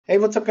Hey,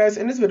 what's up guys?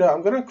 In this video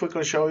I'm gonna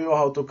quickly show you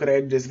how to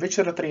create this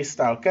Witcher 3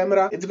 style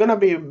camera. It's gonna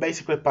be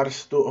basically part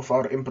 2 of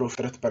our improved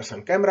third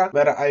person camera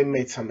where I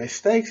made some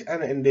mistakes,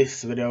 and in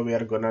this video we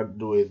are gonna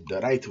do it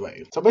the right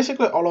way. So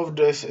basically all of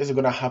this is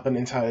gonna happen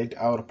inside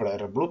our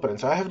player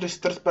blueprint. So I have this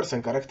third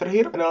person character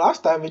here, and the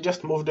last time we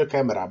just moved the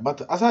camera,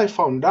 but as I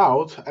found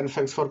out, and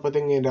thanks for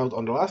putting it out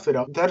on the last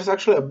video, there's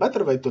actually a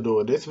better way to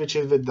do this, which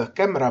is with the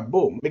camera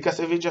boom,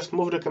 because if we just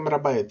move the camera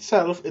by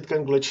itself it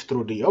can glitch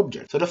through the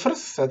object. So the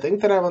first setting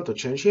that I want to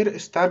change here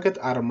is target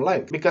arm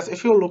length, because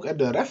if you look at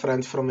the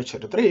reference from Witcher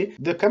 3,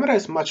 the camera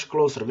is much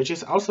closer, which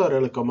is also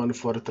really common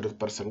for third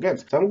person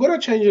games. So I'm gonna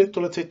change it to,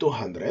 let's say,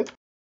 200.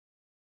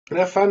 And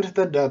I found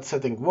that that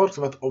setting works,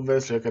 but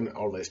obviously you can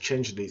always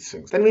change these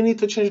things. Then we need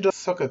to change the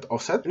socket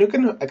offset, and you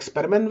can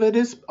experiment with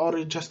this, or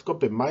you just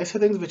copy my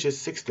settings, which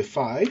is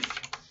 65.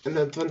 And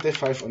then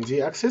 25 on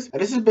the axis,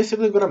 and this is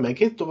basically gonna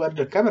make it to where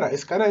the camera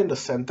is kinda in the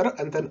center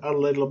and then a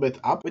little bit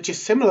up, which is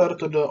similar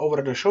to the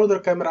over the shoulder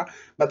camera,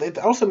 but it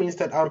also means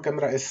that our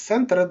camera is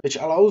centered, which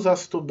allows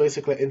us to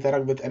basically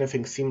interact with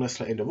anything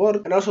seamlessly in the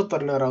world, and also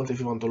turn around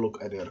if you want to look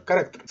at your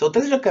character. So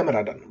this is the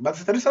camera done, but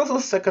there is also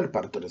a second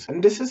part to this,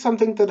 and this is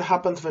something that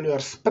happens when you are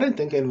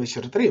sprinting in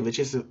Witcher 3, which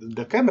is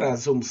the camera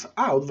zooms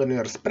out when you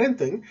are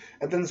sprinting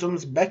and then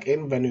zooms back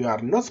in when you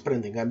are not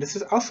sprinting, and this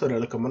is also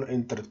really common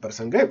in third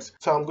person games.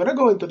 So I'm gonna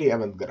go into the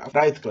event graph,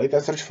 right click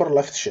and search for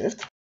left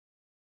shift,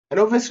 and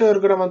obviously you're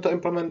gonna want to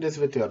implement this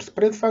with your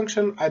sprint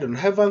function. I don't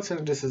have one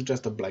since this is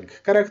just a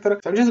blank character,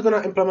 so I'm just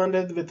gonna implement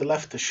it with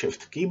left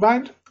shift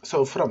keybind.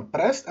 So from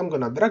pressed I'm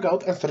gonna drag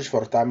out and search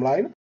for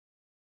timeline,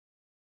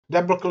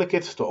 double click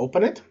it to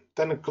open it,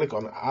 then click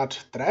on add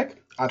track,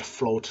 add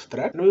float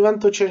track, and we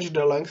want to change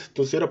the length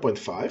to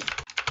 0.5,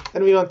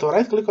 and we want to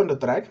right click on the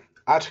track,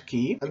 add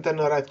key, and then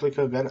right click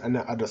again and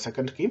add a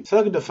second key.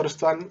 Select the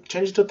first one,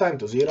 change the time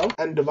to 0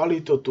 and the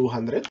value to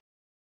 200,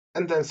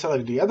 and then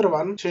select the other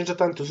one, change the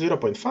time to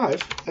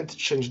 0.5 and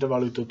change the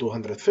value to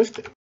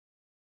 250.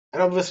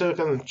 And obviously you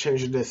can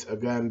change this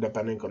again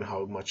depending on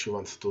how much you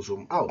want to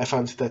zoom out. I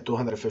found that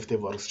 250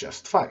 works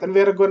just fine. Then we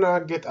are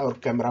gonna get our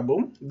camera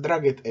boom,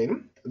 drag it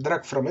in,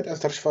 drag from it and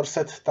search for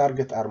set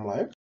target arm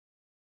length.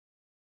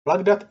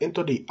 Plug that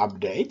into the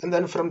update, and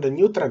then from the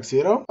new track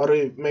 0,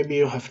 or maybe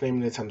you have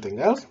named it something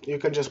else, you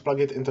can just plug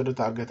it into the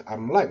target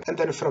arm length. And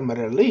then from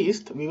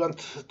released, we want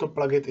to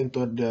plug it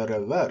into the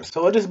reverse.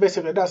 So what this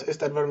basically does is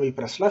that when we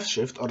press left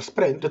shift or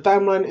sprint, the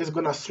timeline is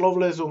gonna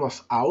slowly zoom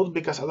us out,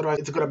 because otherwise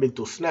it's gonna be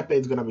too snappy,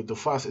 it's gonna be too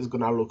fast, it's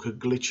gonna look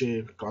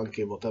glitchy,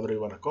 clunky, whatever you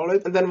wanna call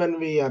it. And then when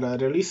we are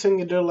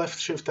releasing the left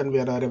shift and we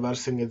are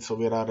reversing it, so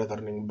we are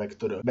returning back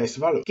to the base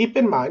value. Keep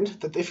in mind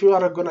that if you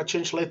are gonna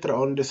change later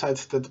on, decide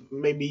that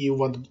maybe you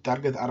want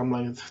target arm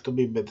length to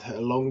be a bit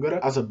longer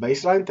as a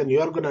baseline, then you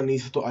are gonna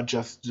need to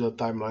adjust the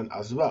timeline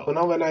as well. So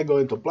now when I go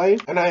into play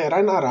and I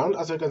run around,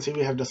 as you can see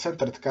we have the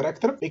centered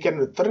character, we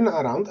can turn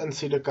around and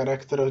see the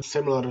character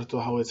similar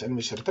to how it's in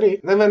Witcher 3.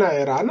 Then when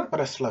I run,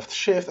 press left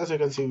shift, as you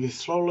can see we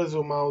slowly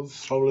zoom out,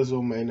 slowly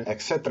zoom in,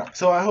 etc.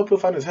 So I hope you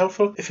found this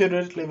helpful. If you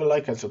did, leave a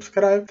like and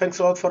subscribe. Thanks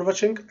a lot for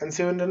watching, and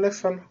see you in the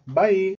next one. Bye!